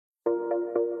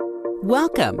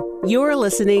Welcome. You're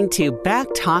listening to Back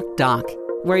Talk Doc,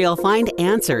 where you'll find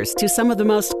answers to some of the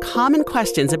most common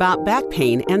questions about back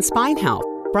pain and spine health.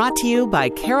 Brought to you by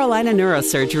Carolina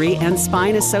Neurosurgery and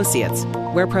Spine Associates,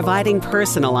 where providing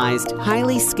personalized,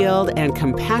 highly skilled, and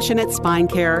compassionate spine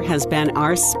care has been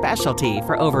our specialty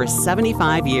for over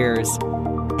 75 years.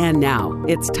 And now,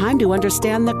 it's time to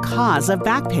understand the cause of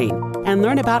back pain and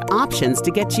learn about options to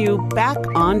get you back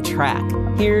on track.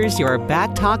 Here's your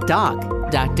Back Talk Doc,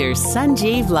 Dr.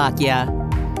 Sanjeev Lakya.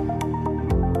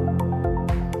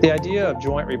 The idea of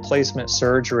joint replacement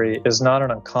surgery is not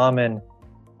an uncommon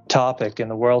topic in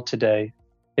the world today.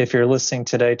 If you're listening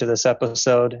today to this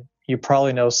episode, you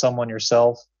probably know someone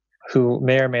yourself who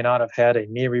may or may not have had a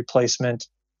knee replacement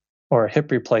or a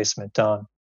hip replacement done.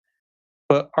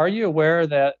 But are you aware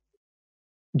that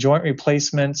joint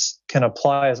replacements can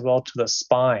apply as well to the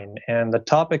spine? And the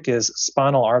topic is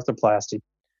spinal arthroplasty.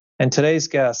 And today's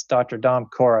guest, Dr. Dom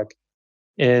Coric,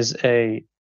 is a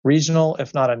regional,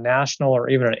 if not a national or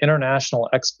even an international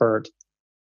expert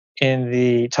in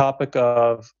the topic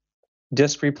of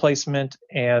disc replacement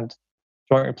and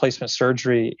joint replacement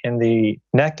surgery in the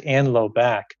neck and low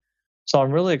back. So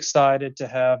I'm really excited to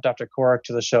have Dr. Coric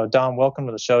to the show. Dom, welcome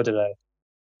to the show today.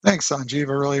 Thanks, Sanjeev.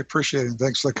 I really appreciate it.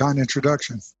 Thanks for the kind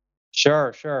introduction.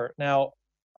 Sure. Now,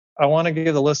 I want to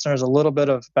give the listeners a little bit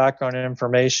of background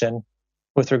information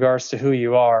with regards to who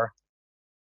you are.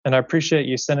 And I appreciate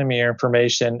you sending me your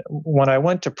information. When I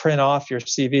went to print off your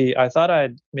CV, I thought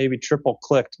I'd maybe triple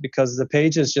clicked because the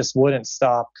pages just wouldn't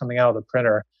stop coming out of the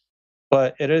printer.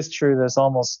 But it is true, there's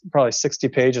almost probably 60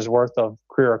 pages worth of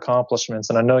career accomplishments,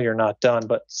 and I know you're not done.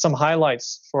 But some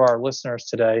highlights for our listeners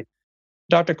today.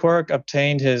 Dr. Coric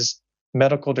obtained his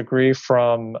medical degree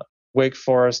from Wake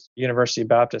Forest University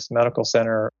Baptist Medical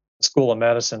Center School of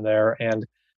Medicine there. And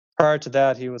prior to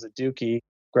that, he was a Dookie,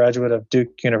 graduate of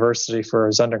Duke University for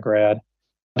his undergrad.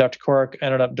 Dr. Coric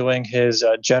ended up doing his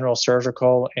general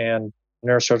surgical and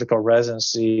neurosurgical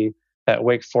residency at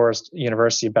Wake Forest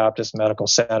University Baptist Medical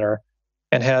Center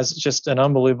and has just an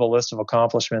unbelievable list of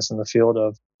accomplishments in the field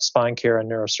of spine care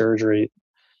and neurosurgery.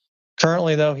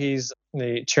 Currently, though, he's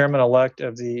the chairman-elect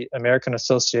of the American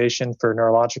Association for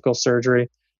Neurological Surgery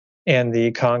and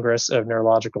the Congress of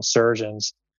Neurological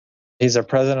Surgeons. He's a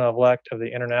president-elect of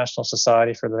the International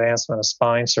Society for the Advancement of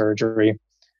Spine Surgery,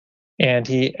 and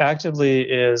he actively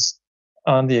is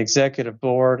on the executive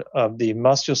board of the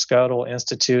Musculoskeletal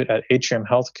Institute at Atrium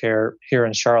Healthcare here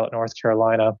in Charlotte, North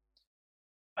Carolina,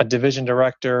 a division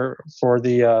director for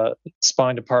the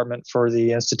spine department for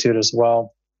the institute as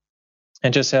well,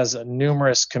 and just has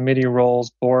numerous committee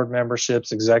roles, board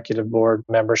memberships, executive board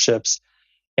memberships.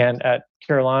 And at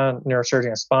Carolina Neurosurgery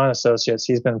and Spine Associates,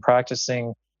 he's been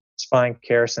practicing spine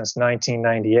care since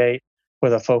 1998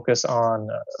 with a focus on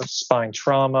spine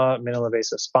trauma, minimally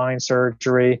invasive spine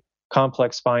surgery,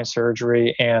 complex spine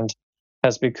surgery, and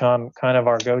has become kind of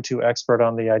our go-to expert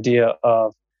on the idea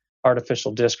of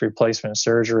artificial disc replacement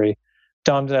surgery.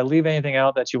 Dom, did I leave anything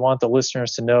out that you want the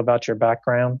listeners to know about your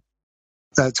background?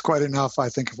 That's quite enough. I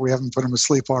think if we haven't put them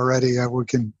asleep already, we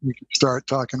can start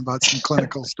talking about some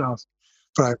clinical stuff.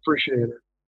 But I appreciate it.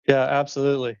 Yeah,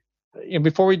 absolutely.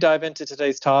 Before we dive into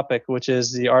today's topic, which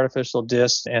is the artificial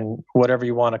disc and whatever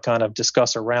you want to kind of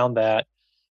discuss around that,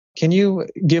 can you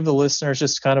give the listeners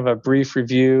just kind of a brief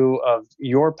review of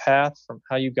your path from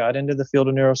how you got into the field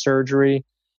of neurosurgery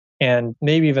and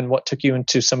maybe even what took you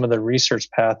into some of the research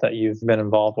path that you've been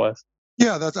involved with?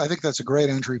 Yeah, I think that's a great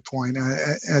entry point.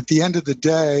 At the end of the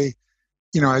day,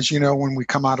 as you know, when we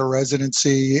come out of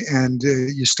residency and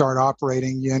you start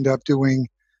operating, you end up doing,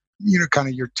 you're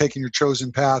taking your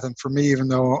chosen path. And for me, even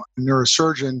though I'm a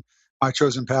neurosurgeon, my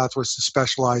chosen path was to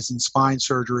specialize in spine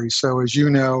surgery. So as you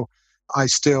know, I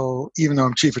still, even though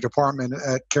I'm chief of department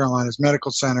at Carolina's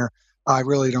Medical Center, I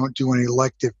really don't do any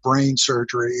elective brain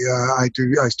surgery. I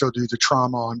still do the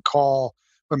trauma on call,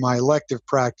 but my elective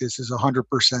practice is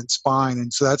 100% spine.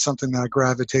 And so that's something that I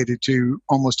gravitated to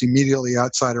almost immediately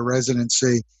outside of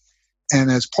residency.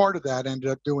 And as part of that, ended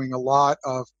up doing a lot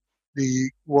of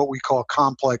what we call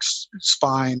complex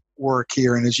spine work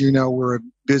here. And as you know, we're a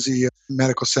busy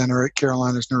medical center at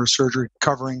Carolina's Neurosurgery,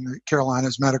 covering the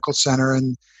Carolina's Medical Center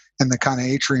and the kind of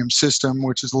atrium system,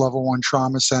 which is a level 1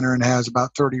 trauma center and has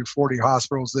about 30 or 40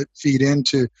 hospitals that feed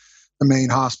into the main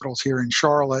hospitals here in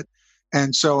Charlotte.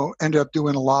 And so ended up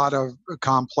doing a lot of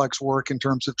complex work in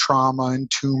terms of trauma and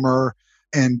tumor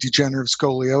and degenerative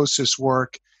scoliosis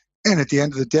work. And at the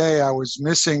end of the day, I was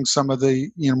missing some of the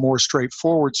more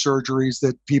straightforward surgeries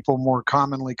that people more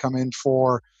commonly come in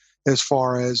for, as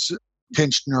far as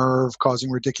pinched nerve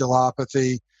causing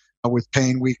radiculopathy with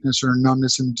pain, weakness, or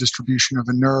numbness in the distribution of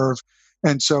a nerve.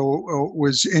 And so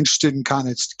was interested in kind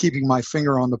of keeping my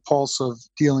finger on the pulse of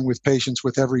dealing with patients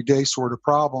with everyday sort of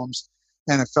problems.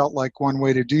 And it felt like one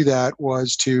way to do that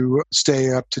was to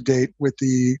stay up to date with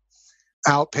the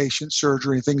outpatient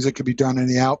surgery, things that could be done in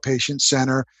the outpatient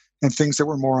center, and things that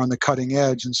were more on the cutting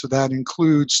edge. And so that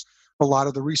includes a lot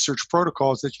of the research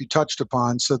protocols that you touched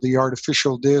upon. So the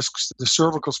artificial discs, the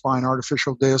cervical spine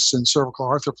artificial discs and cervical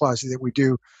arthroplasty that we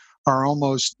do are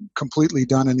almost completely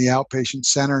done in the outpatient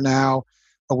center now.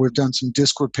 We've done some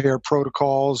disc repair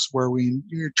protocols where we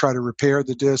try to repair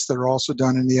the discs that are also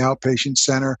done in the outpatient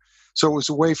center. So it was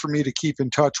a way for me to keep in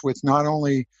touch with not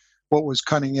only what was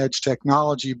cutting edge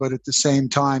technology, but at the same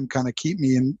time kind of keep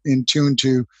me in tune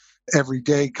to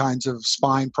everyday kinds of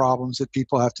spine problems that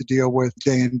people have to deal with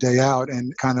day in, day out,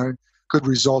 and kind of good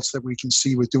results that we can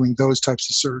see with doing those types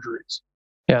of surgeries.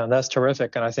 Yeah, that's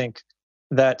terrific. And I think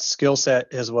that skill set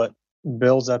is what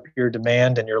builds up your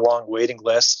demand and your long waiting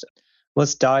list.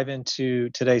 Let's dive into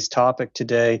today's topic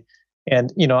today.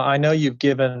 And, I know you've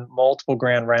given multiple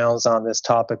grand rounds on this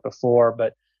topic before,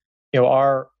 but,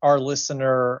 our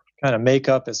listener kind of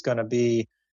makeup is going to be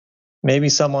maybe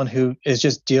someone who is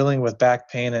just dealing with back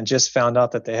pain and just found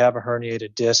out that they have a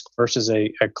herniated disc versus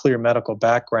a clear medical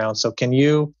background. So can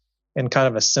you, in kind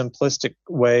of a simplistic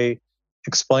way,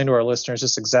 explain to our listeners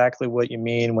just exactly what you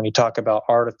mean when you talk about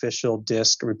artificial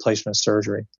disc replacement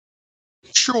surgery?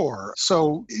 Sure.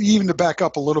 So even to back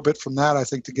up a little bit from that, I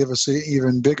think to give us an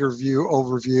even bigger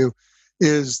overview,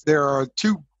 is there are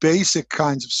two basic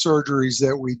kinds of surgeries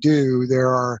that we do.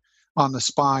 There are on the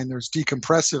spine, there's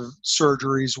decompressive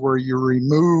surgeries where you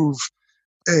remove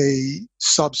a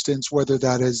substance, whether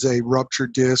that is a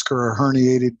ruptured disc or a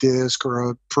herniated disc or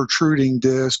a protruding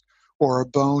disc or a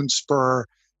bone spur,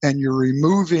 and you're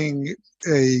removing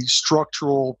a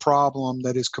structural problem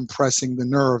that is compressing the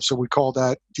nerve. So we call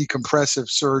that decompressive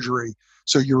surgery.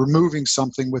 So you're removing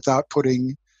something without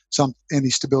putting any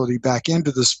stability back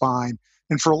into the spine.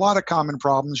 And for a lot of common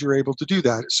problems, you're able to do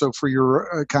that. So for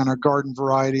your kind of garden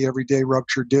variety, everyday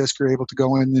ruptured disc, you're able to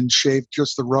go in and shave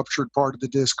just the ruptured part of the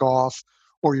disc off,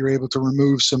 or you're able to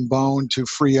remove some bone to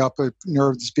free up a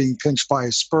nerve that's being pinched by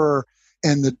a spur.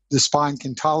 And the spine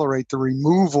can tolerate the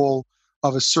removal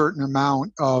of a certain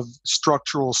amount of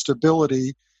structural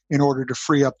stability in order to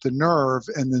free up the nerve.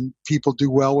 And then people do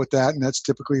well with that, and that's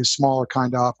typically a smaller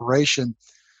kind of operation.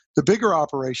 The bigger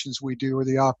operations we do are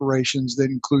the operations that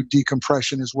include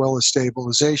decompression as well as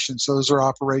stabilization. So those are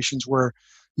operations where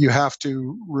you have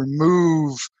to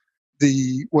remove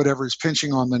whatever is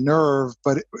pinching on the nerve,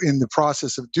 but in the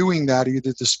process of doing that,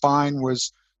 either the spine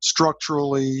was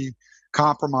structurally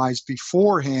compromised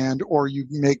beforehand, or you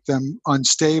make them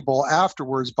unstable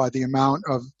afterwards by the amount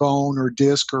of bone or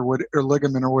disc or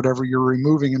ligament or whatever you're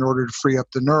removing in order to free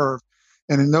up the nerve.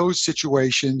 And in those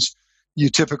situations, you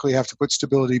typically have to put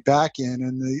stability back in.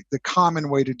 And the common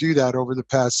way to do that over the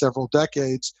past several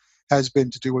decades has been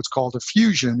to do what's called a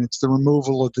fusion. It's the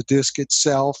removal of the disc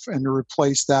itself and to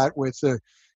replace that with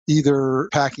either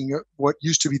packing what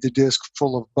used to be the disc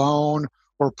full of bone,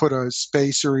 or put a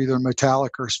spacer, either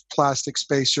metallic or plastic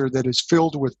spacer, that is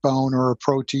filled with bone or a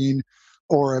protein,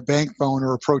 or a bank bone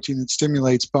or a protein that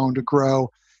stimulates bone to grow.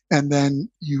 And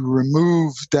then you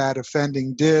remove that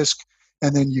offending disc,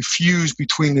 and then you fuse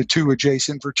between the two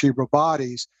adjacent vertebral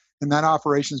bodies. And that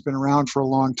operation has been around for a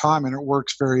long time, and it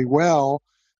works very well.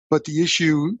 But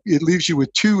it leaves you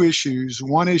with two issues.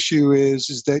 One issue is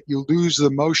that you lose the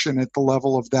motion at the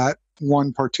level of that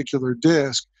one particular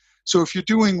disc. So if you're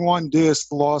doing one disc,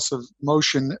 the loss of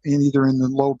motion either in the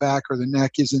low back or the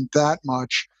neck isn't that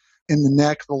much. In the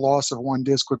neck, the loss of one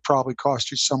disc would probably cost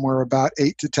you somewhere about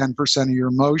 8 to 10% of your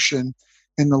motion.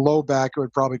 In the low back, it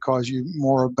would probably cause you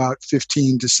more about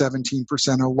 15 to 17%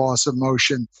 of loss of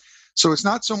motion. So it's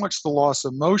not so much the loss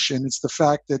of motion, it's the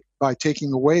fact that by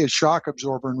taking away a shock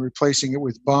absorber and replacing it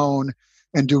with bone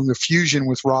and doing a fusion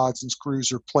with rods and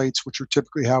screws or plates, which are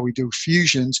typically how we do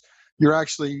fusions, you're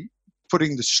actually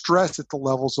putting the stress at the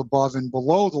levels above and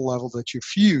below the level that you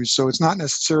fuse. So it's not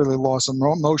necessarily loss of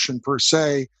motion per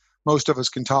se. Most of us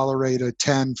can tolerate a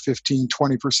 10, 15,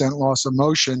 20% loss of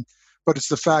motion, but it's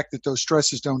the fact that those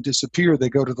stresses don't disappear. They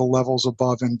go to the levels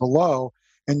above and below,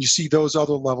 and you see those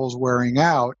other levels wearing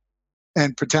out,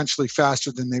 and potentially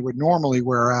faster than they would normally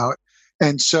wear out.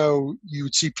 And so you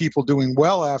would see people doing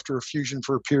well after a fusion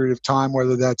for a period of time,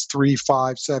 whether that's 3,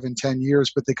 5, 7, 10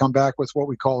 years, but they come back with what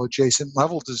we call adjacent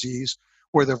level disease,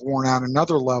 where they've worn out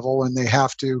another level and they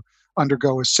have to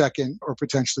undergo a second or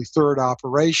potentially third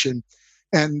operation.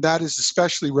 And that is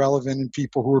especially relevant in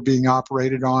people who are being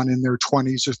operated on in their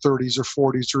 20s or 30s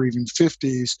or 40s or even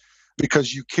 50s,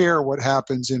 because you care what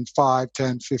happens in 5,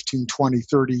 10, 15, 20,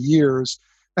 30 years.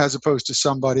 as opposed to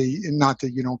somebody, and not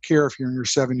that you don't care if you're in your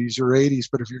 70s or 80s,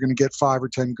 but if you're going to get 5 or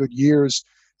 10 good years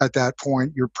at that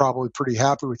point, you're probably pretty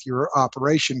happy with your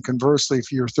operation. Conversely,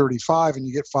 if you're 35 and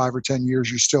you get 5 or 10 years,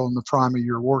 you're still in the prime of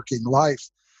your working life.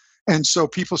 And so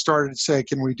people started to say,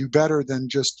 can we do better than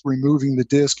just removing the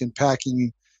disc and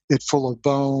packing it full of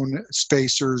bone,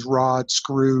 spacers, rods,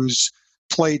 screws,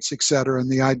 plates, et cetera? And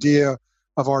the idea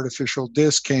of artificial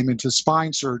disc came into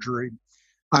spine surgery.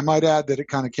 I might add that it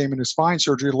kind of came into spine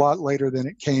surgery a lot later than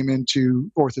it came into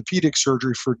orthopedic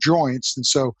surgery for joints. And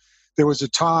so there was a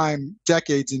time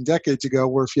decades and decades ago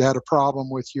where if you had a problem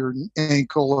with your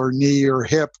ankle or knee or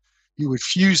hip, you would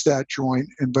fuse that joint.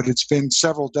 But it's been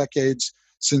several decades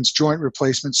since joint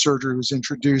replacement surgery was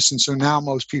introduced. And so now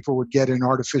most people would get an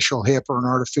artificial hip or an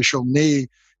artificial knee.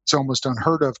 It's almost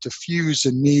unheard of to fuse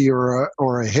a knee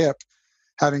or a hip.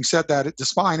 Having said that, the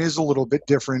spine is a little bit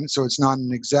different, so it's not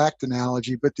an exact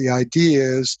analogy, but the idea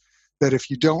is that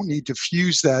if you don't need to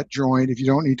fuse that joint, if you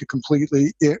don't need to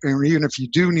completely, or even if you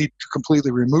do need to completely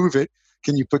remove it,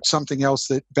 can you put something else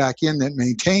that back in that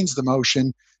maintains the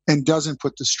motion and doesn't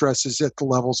put the stresses at the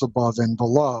levels above and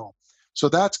below? So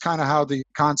that's kind of how the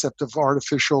concept of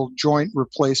artificial joint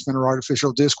replacement or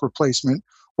artificial disc replacement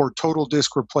or total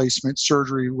disc replacement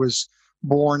surgery was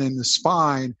born in the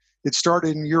spine. It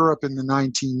started in Europe in the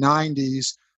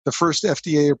 1990s. The first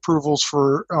FDA approvals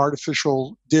for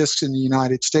artificial discs in the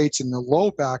United States in the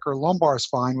low back or lumbar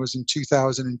spine was in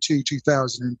 2002,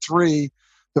 2003.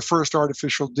 The first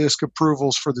artificial disc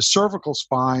approvals for the cervical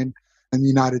spine in the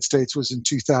United States was in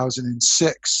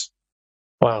 2006.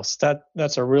 Wow, so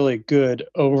that's a really good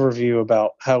overview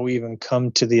about how we even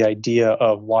come to the idea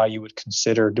of why you would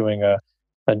consider doing a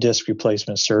disc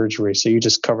replacement surgery. So you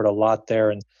just covered a lot there.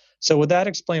 And so would that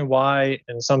explain why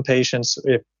in some patients,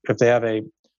 if they have a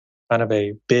kind of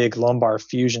a big lumbar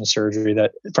fusion surgery,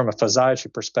 that from a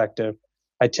physiatry perspective,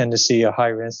 I tend to see a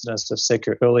higher incidence of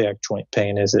sacroiliac joint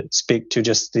pain? Is it speak to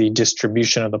just the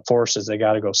distribution of the forces? They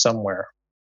got to go somewhere.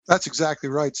 That's exactly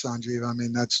right, Sanjeev. I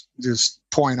mean, that's just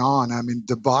point on. I mean,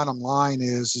 the bottom line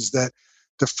is that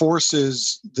the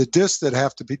forces, the discs that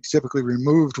have to be typically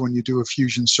removed when you do a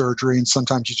fusion surgery, and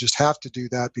sometimes you just have to do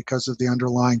that because of the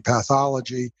underlying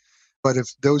pathology. But if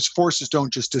those forces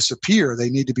don't just disappear,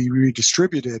 they need to be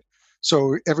redistributed.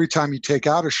 So every time you take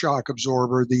out a shock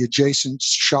absorber, the adjacent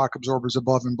shock absorbers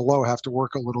above and below have to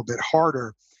work a little bit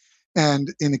harder.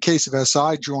 And in the case of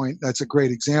SI joint, that's a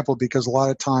great example because a lot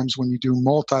of times when you do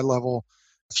multi-level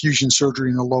fusion surgery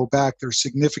in the low back, there's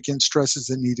significant stresses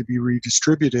that need to be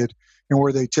redistributed. And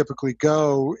where they typically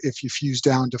go, if you fuse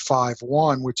down to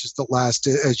 5-1, which is the last,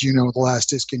 as you know, the last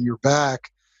disc in your back,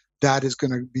 that is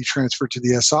going to be transferred to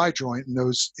the SI joint. And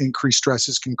those increased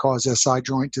stresses can cause SI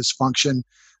joint dysfunction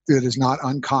that is not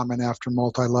uncommon after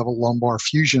multi-level lumbar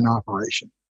fusion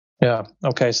operation. Yeah.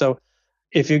 Okay. So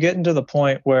if you get into the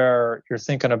point where you're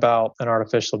thinking about an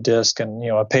artificial disc and,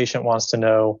 a patient wants to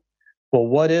know, well,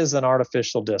 what is an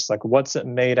artificial disc? Like, what's it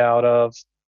made out of?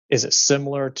 Is it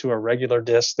similar to a regular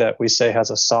disc that we say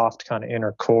has a soft kind of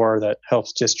inner core that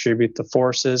helps distribute the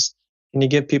forces? Can you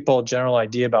give people a general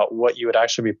idea about what you would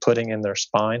actually be putting in their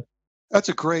spine? That's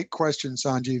a great question,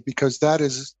 Sanjeev, because that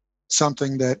is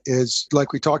something that is,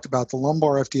 like we talked about, the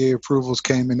lumbar FDA approvals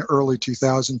came in early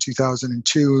 2000,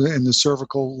 2002, and the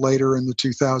cervical later in the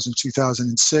 2000,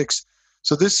 2006.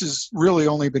 So this has really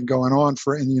only been going on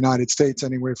in the United States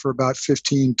anyway for about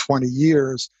 15, 20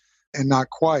 years, and not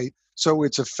quite. So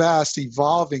it's a fast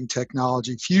evolving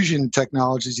technology. Fusion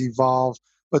technologies evolve,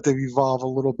 but they evolve a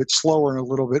little bit slower and a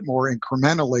little bit more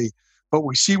incrementally. But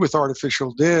we see with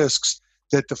artificial discs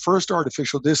that the first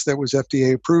artificial disc that was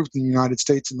FDA approved in the United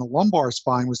States in the lumbar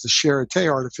spine was the Charité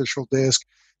artificial disc.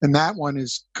 And that one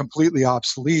is completely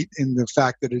obsolete in the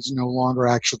fact that it's no longer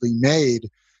actually made.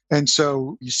 And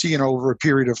so you see over a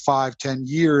period of 5-10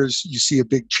 years, you see a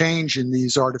big change in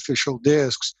these artificial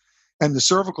discs. And the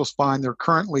cervical spine, there are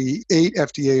currently 8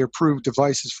 FDA approved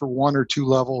devices for 1 or 2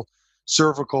 level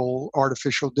cervical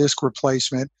artificial disc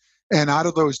replacement. And out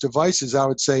of those devices, I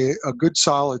would say a good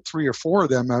solid 3 or 4 of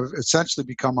them have essentially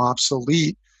become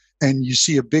obsolete. And you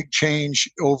see a big change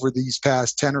over these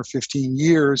past 10 or 15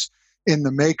 years in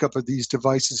the makeup of these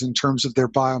devices in terms of their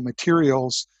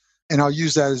biomaterials. And I'll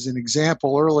use that as an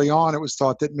example. Early on, it was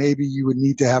thought that maybe you would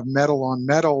need to have metal on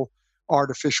metal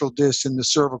artificial discs in the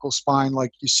cervical spine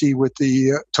like you see with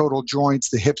the total joints,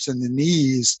 the hips and the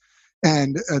knees.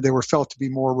 And they were felt to be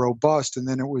more robust. And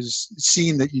then it was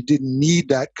seen that you didn't need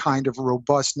that kind of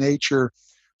robust nature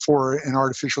for an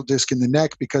artificial disc in the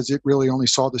neck because it really only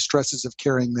saw the stresses of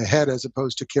carrying the head as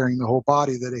opposed to carrying the whole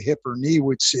body that a hip or knee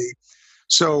would see.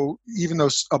 So even though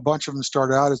a bunch of them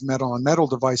started out as metal on metal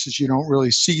devices, you don't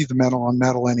really see the metal on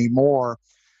metal anymore.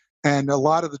 And a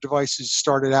lot of the devices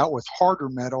started out with harder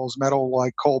metals, metal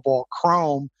like cobalt,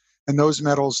 chrome, and those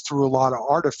metals threw a lot of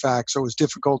artifacts. So it was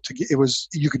difficult to get,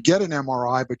 you could get an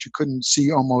MRI, but you couldn't see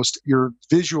almost your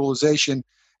visualization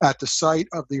at the site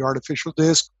of the artificial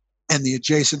disc, and the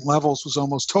adjacent levels was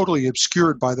almost totally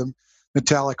obscured by the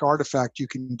metallic artifact you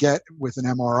can get with an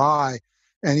MRI.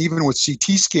 And even with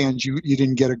CT scans, you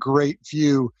didn't get a great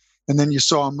view. And then you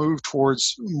saw a move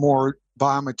towards more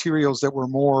biomaterials that were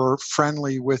more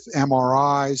friendly with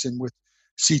MRIs and with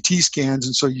CT scans.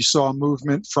 And so you saw a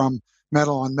movement from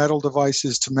metal on metal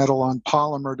devices to metal on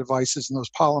polymer devices. And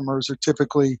those polymers are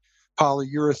typically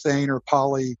polyurethane or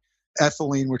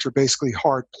polyethylene, which are basically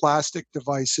hard plastic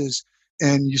devices.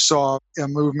 And you saw a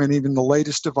movement, even the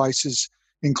latest devices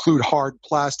include hard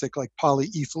plastic like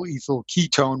polyethyl ethyl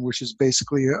ketone, which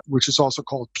is also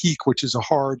called PEEK, which is a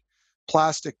hard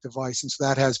plastic device. And so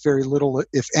that has very little,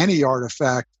 if any,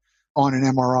 artifact on an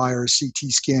MRI or a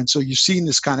CT scan. So you've seen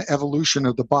this kind of evolution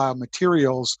of the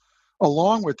biomaterials.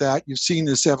 Along with that, you've seen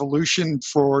this evolution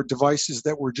for devices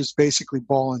that were just basically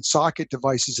ball and socket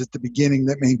devices at the beginning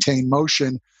that maintained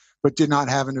motion, but did not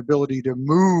have an ability to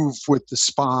move with the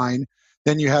spine.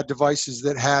 Then you had devices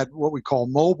that had what we call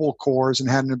mobile cores and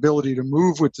had an ability to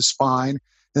move with the spine.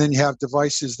 And then you have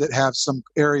devices that have some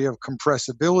area of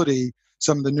compressibility.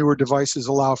 Some of the newer devices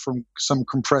allow for some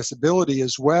compressibility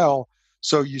as well.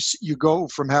 So you go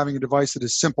from having a device that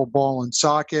is simple ball and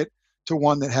socket to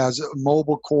one that has a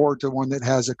mobile core to one that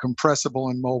has a compressible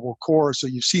and mobile core. So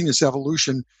you've seen this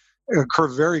evolution occur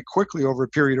very quickly over a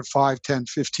period of 5, 10,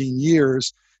 15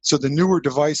 years. So the newer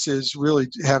devices really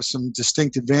have some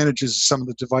distinct advantages to some of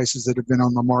the devices that have been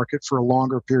on the market for a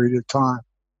longer period of time.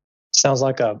 Sounds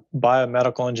like a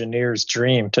biomedical engineer's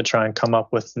dream to try and come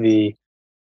up with the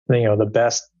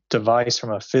best device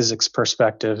from a physics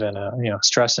perspective and a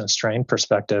stress and strain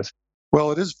perspective.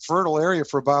 Well, it is a fertile area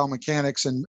for biomechanics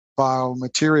and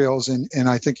biomaterials, and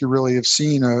I think you really have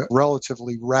seen a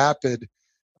relatively rapid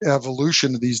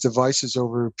evolution of these devices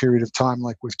over a period of time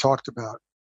like we've talked about.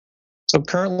 So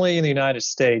currently in the United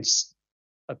States,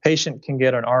 a patient can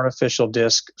get an artificial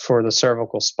disc for the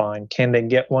cervical spine. Can they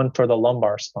get one for the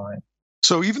lumbar spine?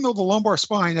 So even though the lumbar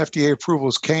spine FDA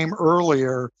approvals came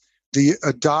earlier, the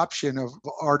adoption of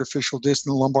artificial disc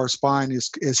in the lumbar spine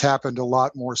has happened a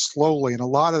lot more slowly. And a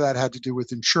lot of that had to do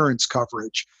with insurance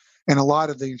coverage. And a lot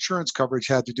of the insurance coverage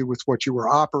had to do with what you were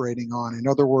operating on. In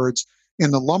other words,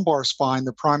 in the lumbar spine,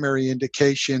 the primary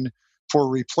indication for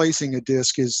replacing a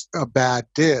disc is a bad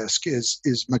disc,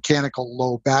 is mechanical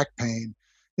low back pain.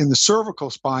 In the cervical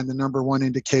spine, the number one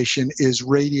indication is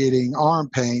radiating arm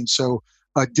pain. So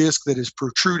a disc that is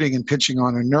protruding and pinching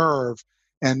on a nerve.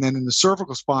 And then in the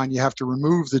cervical spine, you have to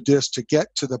remove the disc to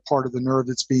get to the part of the nerve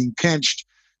that's being pinched.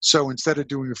 So instead of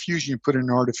doing a fusion, you put in an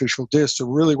artificial disc. So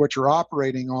really what you're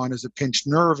operating on is a pinched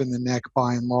nerve in the neck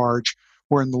by and large,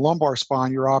 where in the lumbar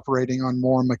spine, you're operating on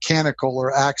more mechanical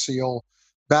or axial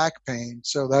back pain.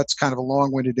 So that's kind of a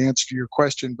long-winded answer to your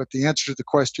question. But the answer to the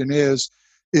question is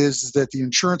that the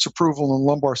insurance approval in the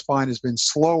lumbar spine has been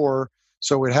slower,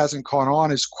 so it hasn't caught on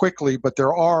as quickly. But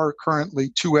there are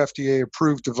currently 2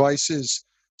 FDA-approved devices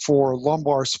for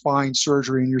lumbar spine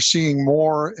surgery, and you're seeing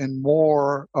more and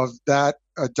more of that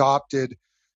adopted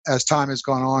as time has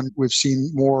gone on. We've seen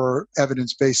more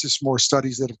evidence basis, more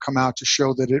studies that have come out to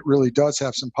show that it really does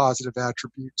have some positive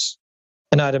attributes.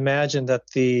 And I'd imagine that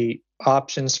the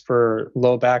options for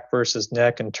low back versus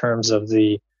neck in terms of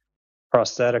the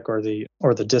prosthetic or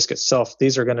the disc itself,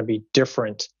 these are going to be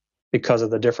different because of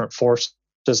the different forces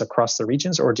across the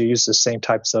regions, or do you use the same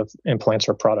types of implants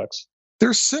or products?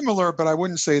 They're similar, but I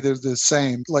wouldn't say they're the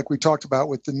same. Like we talked about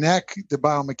with the neck, the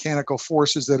biomechanical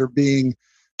forces that are being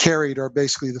carried are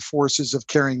basically the forces of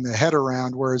carrying the head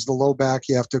around, whereas the low back,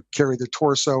 you have to carry the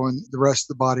torso and the rest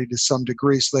of the body to some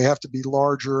degree. So they have to be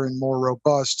larger and more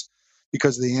robust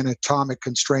because of the anatomic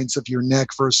constraints of your neck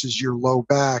versus your low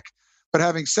back. But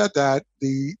having said that,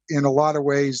 in a lot of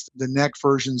ways, the neck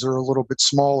versions are a little bit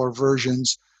smaller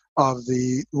versions of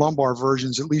the lumbar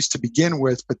versions, at least to begin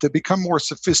with, but they become more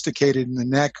sophisticated in the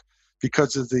neck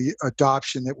because of the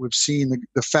adoption that we've seen,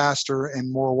 the faster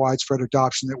and more widespread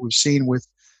adoption that we've seen with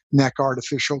neck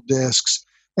artificial discs.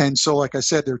 And so, like I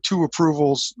said, there are 2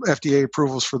 approvals, FDA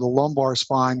approvals for the lumbar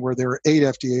spine, where there are 8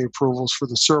 FDA approvals for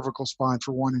the cervical spine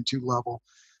for 1 and 2 level.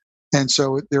 And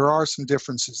so there are some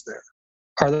differences there.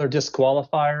 Are there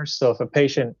disqualifiers? So if a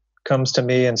patient comes to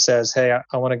me and says, hey,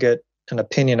 I want to get an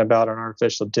opinion about an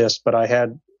artificial disc, but I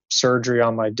had surgery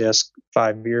on my disc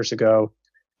 5 years ago,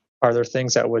 Are there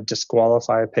things that would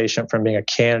disqualify a patient from being a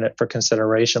candidate for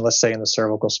consideration, let's say in the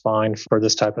cervical spine, for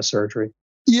this type of surgery?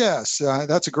 Yes,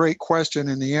 that's a great question.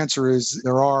 And the answer is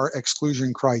there are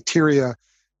exclusion criteria.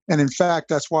 And in fact,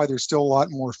 that's why there's still a lot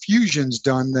more fusions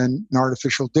done than an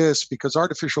artificial disc, because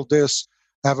artificial discs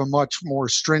have a much more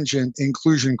stringent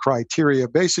inclusion criteria.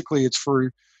 Basically, it's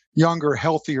for younger,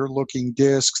 healthier looking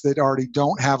discs that already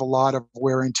don't have a lot of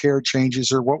wear and tear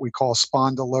changes or what we call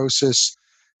spondylosis.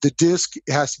 The disc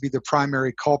has to be the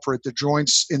primary culprit. The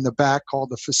joints in the back, called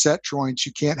the facet joints,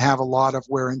 you can't have a lot of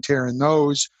wear and tear in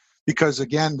those because,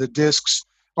 again, the discs,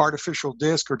 artificial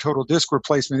disc or total disc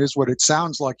replacement is what it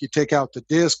sounds like. You take out the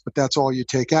disc, but that's all you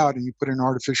take out, and you put in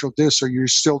artificial disc, so you're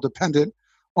still dependent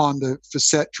on the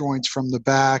facet joints from the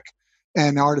back.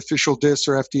 And artificial discs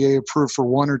are FDA approved for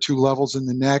 1 or 2 levels in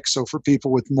the neck. So for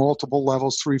people with multiple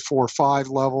levels, 3, 4, 5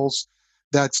 levels,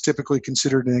 that's typically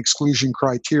considered an exclusion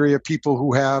criteria. People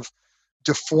who have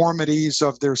deformities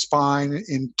of their spine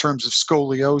in terms of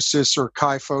scoliosis or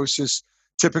kyphosis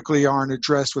typically aren't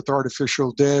addressed with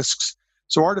artificial discs.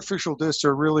 So artificial discs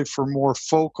are really for more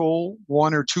focal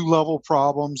 1 or 2 level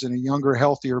problems in a younger,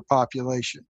 healthier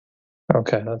population.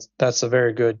 Okay, that's a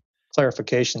very good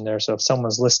clarification there. So if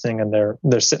someone's listening and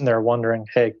they're sitting there wondering,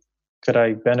 hey, could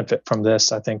I benefit from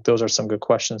this? I think those are some good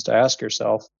questions to ask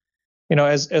yourself.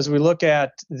 As we look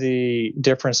at the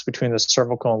difference between the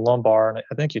cervical and lumbar, and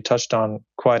I think you touched on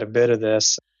quite a bit of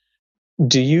this,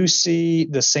 do you see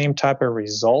the same type of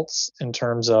results in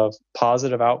terms of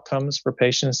positive outcomes for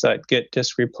patients that get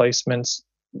disc replacements,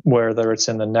 whether it's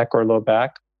in the neck or low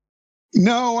back?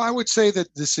 No, I would say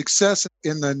that the success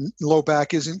in the low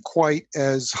back isn't quite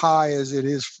as high as it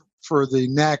is for the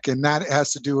neck. And that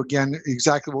has to do, again,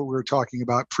 exactly what we were talking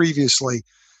about previously.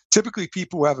 Typically,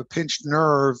 people who have a pinched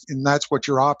nerve, and that's what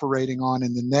you're operating on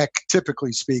in the neck,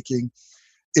 typically speaking,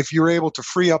 if you're able to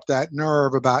free up that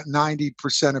nerve, about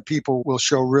 90% of people will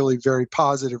show really very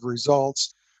positive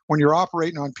results. When you're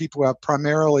operating on people who have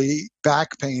primarily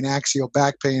back pain, axial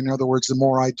back pain, in other words, the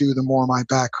more I do, the more my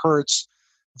back hurts,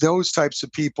 those types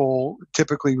of people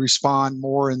typically respond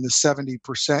more in the 70%.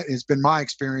 It's been my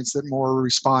experience that more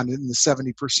respond in the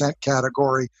 70%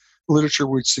 category. Literature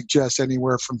would suggest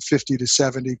anywhere from 50 to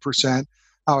 70%.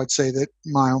 I would say that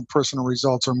my own personal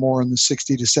results are more in the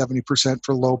 60 to 70%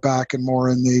 for low back and more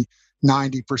in the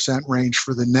 90% range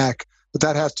for the neck. But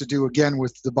that has to do, again,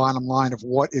 with the bottom line of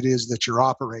what it is that you're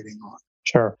operating on.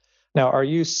 Sure. Now, are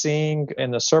you seeing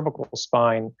in the cervical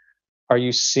spine, are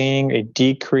you seeing a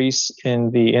decrease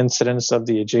in the incidence of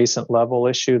the adjacent level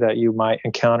issue that you might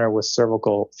encounter with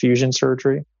cervical fusion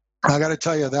surgery? I got to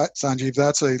tell you that, Sanjeev,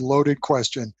 that's a loaded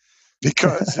question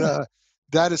because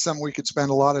that is something we could spend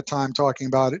a lot of time talking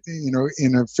about,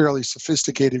 in a fairly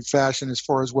sophisticated fashion as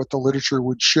far as what the literature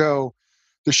would show.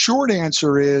 The short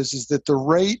answer is that the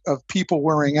rate of people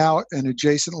wearing out an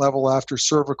adjacent level after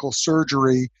cervical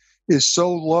surgery is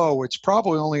so low, it's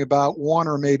probably only about 1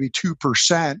 or maybe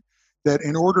 2%, that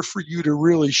in order for you to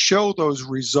really show those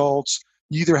results,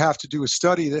 you either have to do a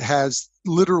study that has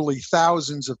literally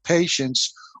thousands of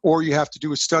patients, or you have to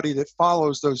do a study that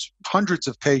follows those hundreds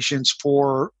of patients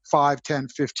for 5, 10,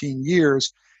 15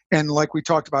 years. And like we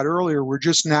talked about earlier, we're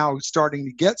just now starting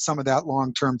to get some of that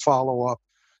long-term follow-up.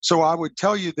 So I would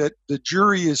tell you that the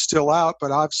jury is still out,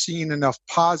 but I've seen enough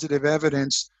positive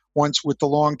evidence once with the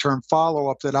long-term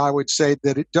follow-up that I would say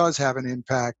that it does have an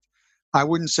impact. I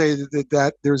wouldn't say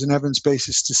that there's an evidence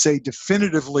basis to say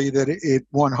definitively that it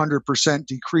 100%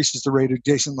 decreases the rate of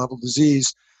adjacent level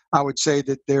disease. I would say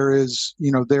that there is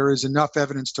enough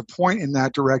evidence to point in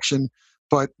that direction,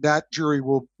 but that jury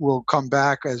will come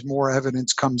back as more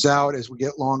evidence comes out as we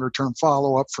get longer term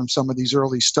follow-up from some of these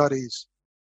early studies.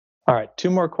 All right, 2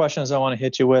 more questions I want to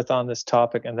hit you with on this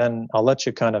topic, and then I'll let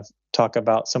you kind of talk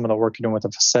about some of the work you're doing with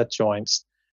the facet joints.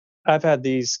 I've had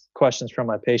these questions from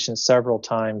my patients several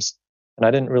times, and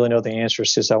I didn't really know the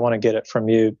answers to, so I want to get it from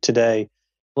you today.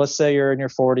 Let's say you're in your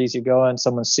 40s, you go in,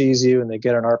 someone sees you, and they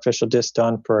get an artificial disc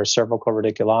done for a cervical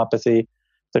radiculopathy.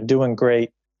 They're doing great.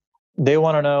 They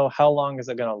want to know, how long is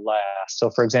it going to last? So,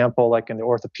 for example, like in the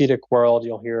orthopedic world,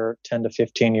 you'll hear 10 to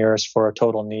 15 years for a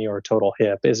total knee or a total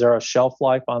hip. Is there a shelf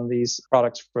life on these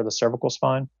products for the cervical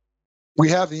spine? We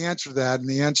have the answer to that, and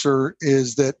the answer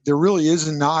is that there really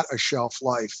is not a shelf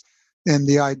life. And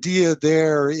the idea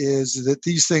there is that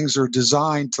these things are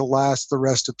designed to last the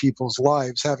rest of people's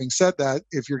lives. Having said that,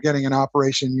 if you're getting an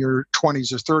operation in your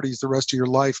 20s or 30s, the rest of your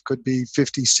life could be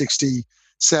 50, 60,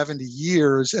 70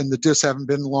 years, and the discs haven't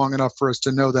been long enough for us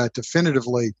to know that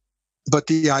definitively. But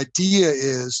the idea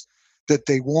is that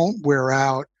they won't wear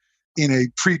out in a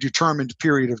predetermined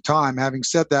period of time. Having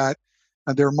said that,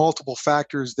 There are multiple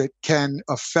factors that can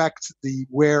affect the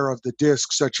wear of the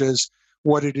disc, such as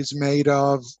what it is made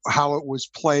of, how it was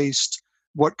placed,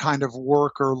 what kind of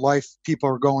work or life people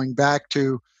are going back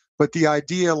to. But the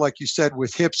idea, like you said,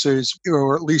 with hips is,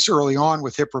 or at least early on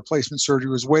with hip replacement surgery,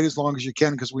 was wait as long as you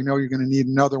can because we know you're going to need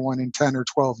another one in 10 or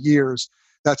 12 years.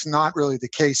 That's not really the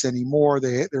case anymore.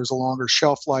 There's a longer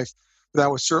shelf life. That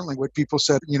was certainly what people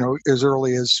said, as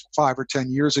early as 5 or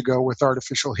 10 years ago with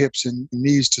artificial hips and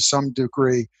knees to some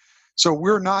degree. So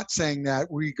we're not saying that.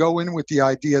 We go in with the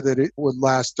idea that it would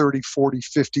last 30, 40,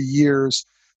 50 years.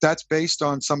 That's based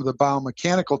on some of the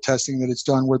biomechanical testing that it's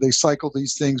done where they cycle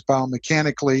these things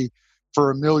biomechanically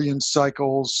for 1 million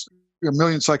cycles. 1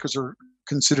 million cycles are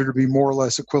considered to be more or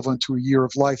less equivalent to a year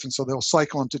of life. And so they'll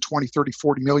cycle them to 20, 30,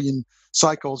 40 million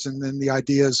cycles. And then the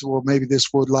idea is, well, maybe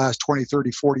this would last 20,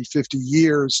 30, 40, 50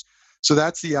 years. So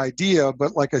that's the idea.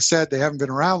 But like I said, they haven't been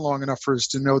around long enough for us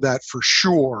to know that for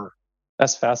sure.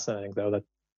 That's fascinating, though, that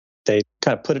they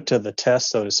kind of put it to the test,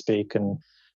 so to speak. And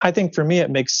I think for me,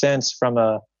 it makes sense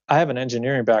I have an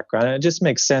engineering background, and it just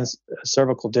makes sense. A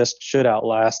cervical disc should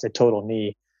outlast a total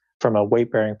knee from a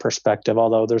weight-bearing perspective,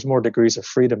 although there's more degrees of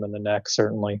freedom in the neck,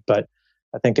 certainly. But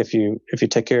I think if you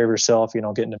take care of yourself, you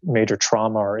don't get into major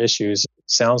trauma or issues, it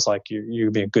sounds like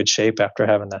you'd be in good shape after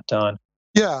having that done.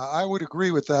 Yeah, I would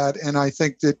agree with that. And I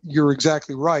think that you're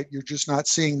exactly right. You're just not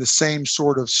seeing the same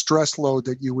sort of stress load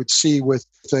that you would see with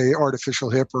an artificial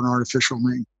hip or an artificial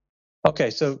knee.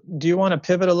 Okay, so do you want to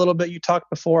pivot a little bit? You talked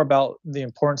before about the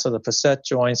importance of the facet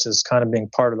joints as kind of being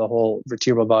part of the whole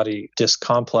vertebral body disc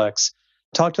complex.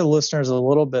 Talk to the listeners a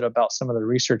little bit about some of the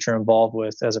research you're involved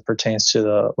with as it pertains to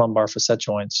the lumbar facet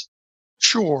joints.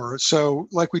 Sure. So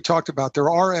like we talked about, there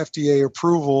are FDA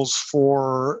approvals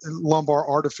for lumbar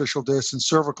artificial discs and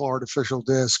cervical artificial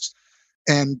discs.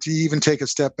 And to even take a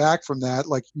step back from that,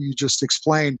 like you just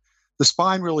explained, the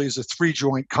spine really is a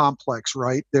 3-joint complex,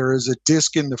 right? There is a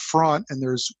disc in the front and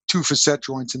there's 2 facet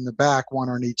joints in the back, 1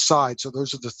 on each side. So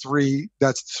those are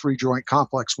that's the 3-joint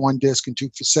complex, 1 disc and 2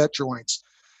 facet joints.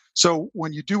 So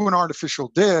when you do an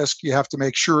artificial disc, you have to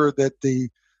make sure that the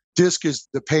disc is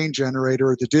the pain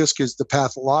generator, the disc is the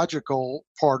pathological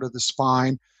part of the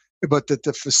spine, but that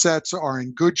the facets are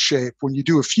in good shape. When you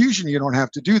do a fusion, you don't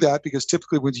have to do that because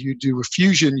typically when you do a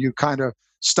fusion, you kind of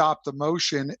stop the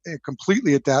motion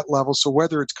completely at that level. So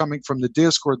whether it's coming from the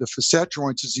disc or the facet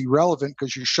joints is irrelevant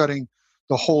because you're shutting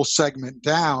the whole segment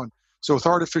down. So with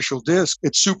artificial disc,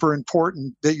 it's super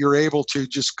important that you're able to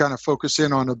just kind of focus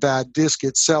in on a bad disc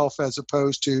itself as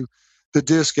opposed to the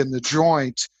disc and the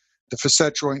joint, the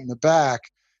facet joint in the back.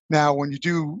 Now, when you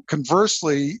do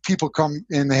conversely, people come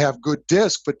in, they have good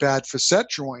disc, but bad facet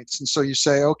joints. And so you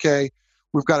say, okay,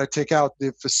 we've got to take out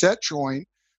the facet joint,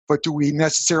 but do we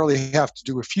necessarily have to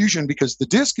do a fusion because the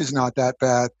disc is not that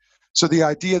bad? So the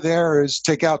idea there is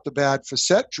take out the bad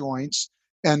facet joints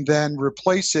and then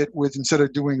replace it with, instead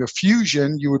of doing a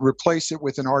fusion, you would replace it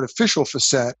with an artificial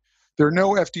facet. There are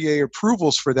no FDA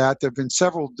approvals for that. There have been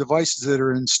several devices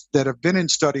that have been in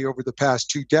study over the past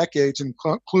 2 decades,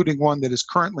 including one that is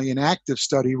currently in active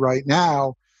study right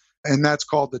now, and that's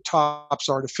called the TOPS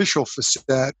artificial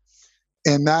facet.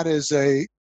 And that is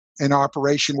an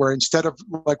operation where instead of,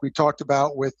 like we talked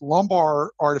about with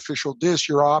lumbar artificial disc,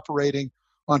 you're operating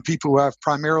on people who have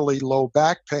primarily low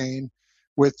back pain.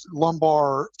 With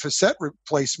lumbar facet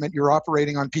replacement, you're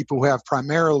operating on people who have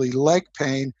primarily leg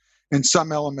pain and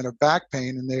some element of back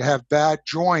pain, and they have bad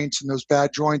joints, and those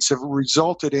bad joints have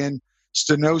resulted in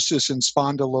stenosis and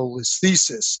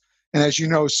spondylolisthesis. And as you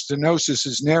know, stenosis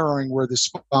is narrowing where the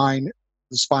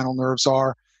spinal nerves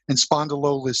are, and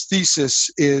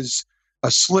spondylolisthesis is a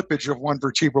slippage of one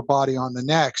vertebral body on the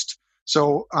next.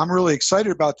 So I'm really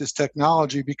excited about this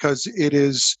technology because it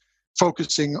is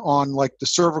focusing on, like the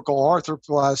cervical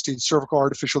arthroplasty and cervical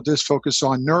artificial disc focus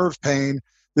on nerve pain.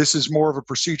 This is more of a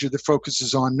procedure that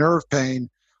focuses on nerve pain.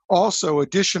 Also,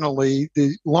 additionally,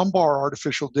 the lumbar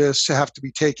artificial discs have to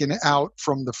be taken out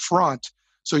from the front.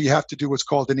 So you have to do what's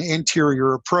called an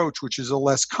anterior approach, which is a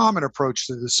less common approach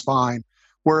to the spine.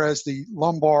 Whereas the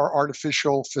lumbar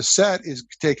artificial facet is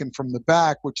taken from the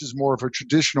back, which is more of a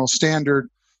traditional standard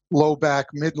low back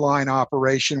midline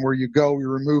operation where you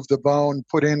remove the bone,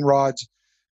 put in rods,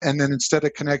 and then instead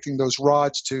of connecting those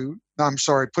rods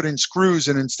put in screws,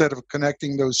 and instead of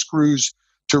connecting those screws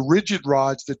to rigid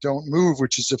rods that don't move,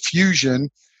 which is a fusion,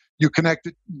 you connect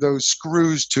those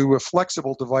screws to a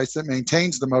flexible device that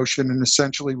maintains the motion and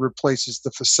essentially replaces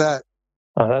the facet.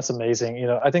 Oh, that's amazing.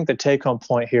 I think the take-home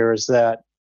point here is that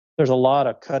there's a lot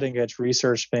of cutting-edge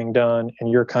research being done, and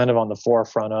you're kind of on the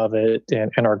forefront of it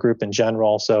and our group in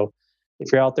general. So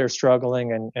if you're out there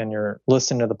struggling and you're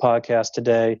listening to the podcast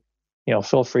today,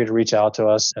 feel free to reach out to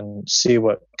us and see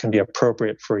what can be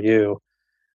appropriate for you.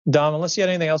 Dom, unless you had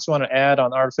anything else you want to add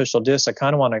on artificial discs, I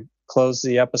kind of want to close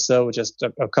the episode with just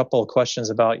a couple of questions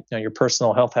about your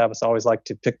personal health habits. I always like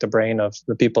to pick the brain of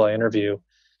the people I interview.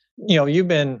 You're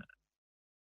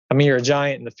a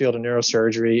giant in the field of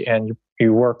neurosurgery, and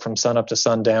you work from sun up to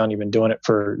sundown. You've been doing it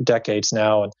for decades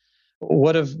now. And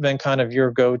what have been kind of your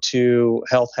go-to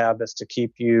health habits to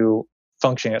keep you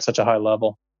functioning at such a high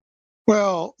level?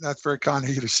 Well, that's very kind of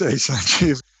you to say,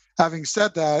 Sanjeev. Having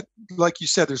said that, like you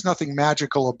said, there's nothing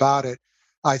magical about it.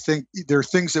 I think there are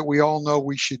things that we all know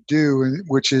we should do,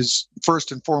 which is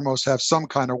first and foremost have some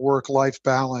kind of work-life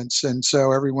balance. And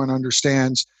so everyone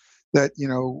understands that,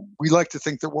 we like to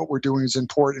think that what we're doing is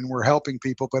important and we're helping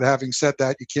people. But having said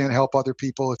that, you can't help other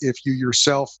people if you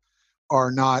yourself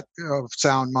are not of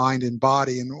sound mind and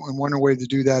body. And one way to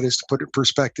do that is to put in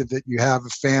perspective that you have a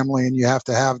family and you have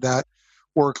to have that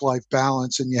work-life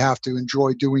balance, and you have to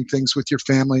enjoy doing things with your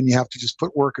family, and you have to just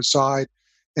put work aside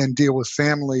and deal with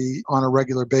family on a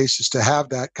regular basis to have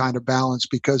that kind of balance,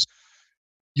 because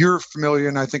you're familiar,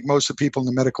 and I think most of the people in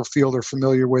the medical field are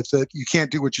familiar with it. You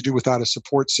can't do what you do without a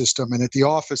support system. And at the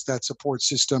office, that support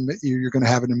system, you're going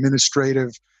to have an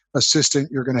administrative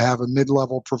assistant, you're going to have a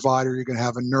mid-level provider, you're going to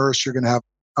have a nurse, you're going to have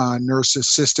a nurse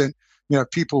assistant,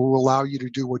 people who allow you to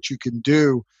do what you can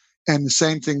do. And the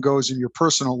same thing goes in your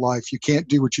personal life. You can't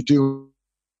do what you do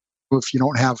if you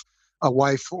don't have a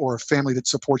wife or a family that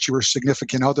supports you or a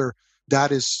significant other.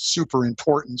 That is super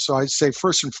important. So I'd say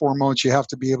first and foremost, you have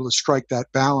to be able to strike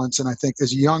that balance. And I think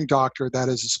as a young doctor, that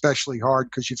is especially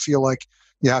hard because you feel like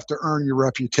you have to earn your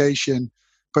reputation.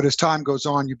 But as time goes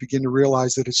on, you begin to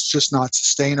realize that it's just not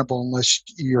sustainable unless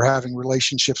you're having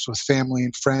relationships with family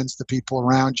and friends, the people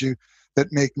around you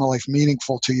that make life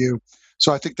meaningful to you.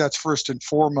 So I think that's first and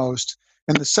foremost.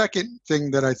 And the second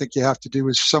thing that I think you have to do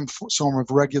is some form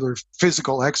of regular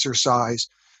physical exercise.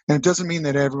 And it doesn't mean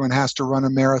that everyone has to run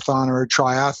a marathon or a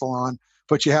triathlon,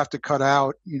 but you have to cut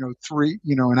out, an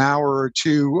hour or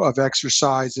two of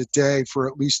exercise a day for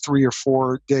at least 3 or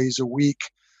 4 days a week.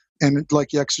 And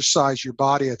like you exercise your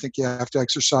body, I think you have to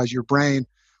exercise your brain.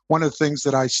 One of the things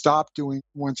that I stopped doing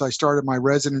once I started my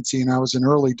residency and I was an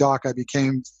early doc, I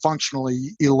became functionally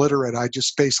illiterate. I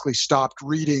just basically stopped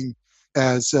reading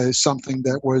as something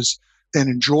that was an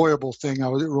enjoyable thing. I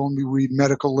would only read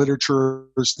medical literature,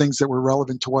 things that were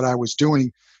relevant to what I was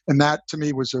doing. And that to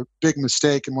me was a big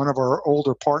mistake. And one of our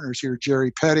older partners here,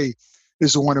 Jerry Petty,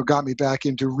 is the one who got me back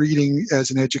into reading as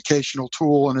an educational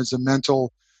tool and as a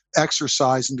mental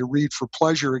exercise and to read for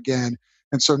pleasure again.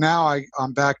 And so now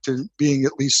I'm back to being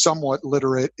at least somewhat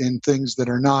literate in things that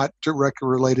are not directly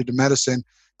related to medicine.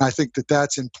 And I think that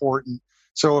that's important.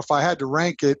 So if I had to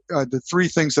rank it, the 3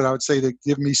 things that I would say that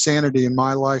give me sanity in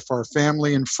my life are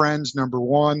family and friends, number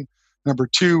 1. Number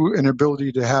 2, an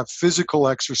ability to have physical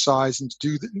exercise and to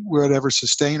do whatever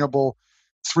sustainable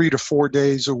 3 to 4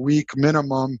 days a week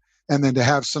minimum. And then to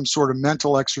have some sort of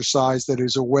mental exercise that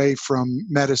is away from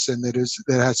medicine, that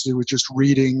has to do with just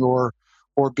reading or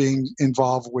being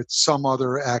involved with some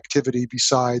other activity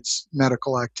besides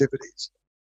medical activities.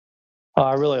 Oh,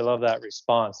 I really love that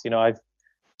response.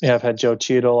 I've had Joe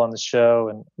Cheadle on the show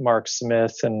and Mark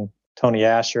Smith and Tony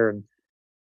Asher, and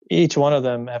each one of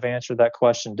them have answered that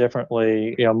question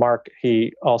differently. Mark,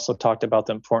 he also talked about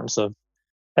the importance of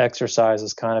exercise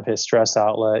as kind of his stress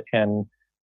outlet, and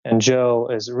Joe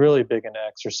is really big into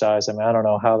exercise. I mean, I don't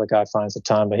know how the guy finds the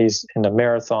time, but he's into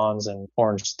marathons and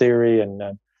Orange Theory, and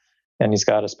he's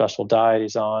got a special diet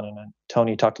he's on. And then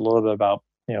Tony talked a little bit about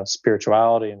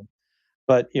spirituality,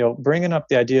 but bringing up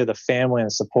the idea of the family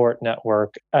and support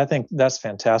network, I think that's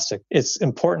fantastic. It's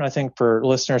important, I think, for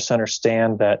listeners to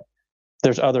understand that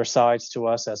there's other sides to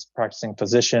us as practicing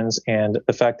physicians, and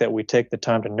the fact that we take the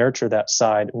time to nurture that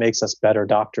side makes us better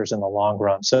doctors in the long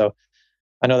run. So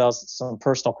I know that was some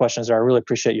personal questions there. I really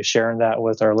appreciate you sharing that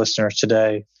with our listeners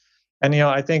today. And,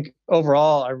 I think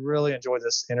overall, I really enjoyed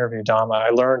this interview, Dom. I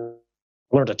learned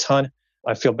a ton.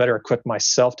 I feel better equipped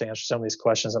myself to answer some of these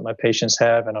questions that my patients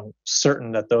have. And I'm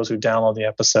certain that those who download the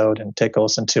episode and take a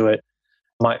listen to it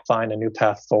might find a new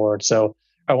path forward. So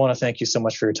I want to thank you so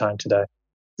much for your time today.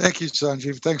 Thank you,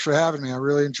 Sanjeev. Thanks for having me. I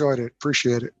really enjoyed it.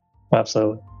 Appreciate it.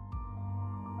 Absolutely.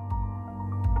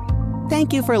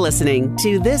 Thank you for listening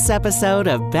to this episode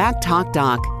of Back Talk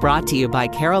Doc, brought to you by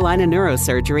Carolina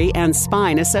Neurosurgery and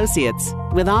Spine Associates,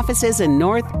 with offices in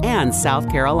North and South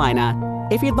Carolina.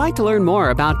 If you'd like to learn more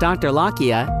about Dr.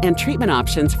 Lakia and treatment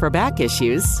options for back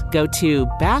issues, go to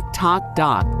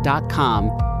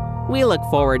backtalkdoc.com. We look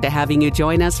forward to having you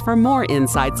join us for more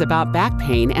insights about back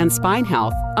pain and spine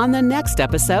health on the next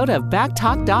episode of Back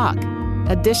Talk Doc.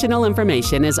 Additional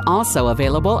information is also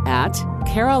available at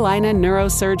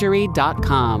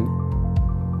carolinaneurosurgery.com.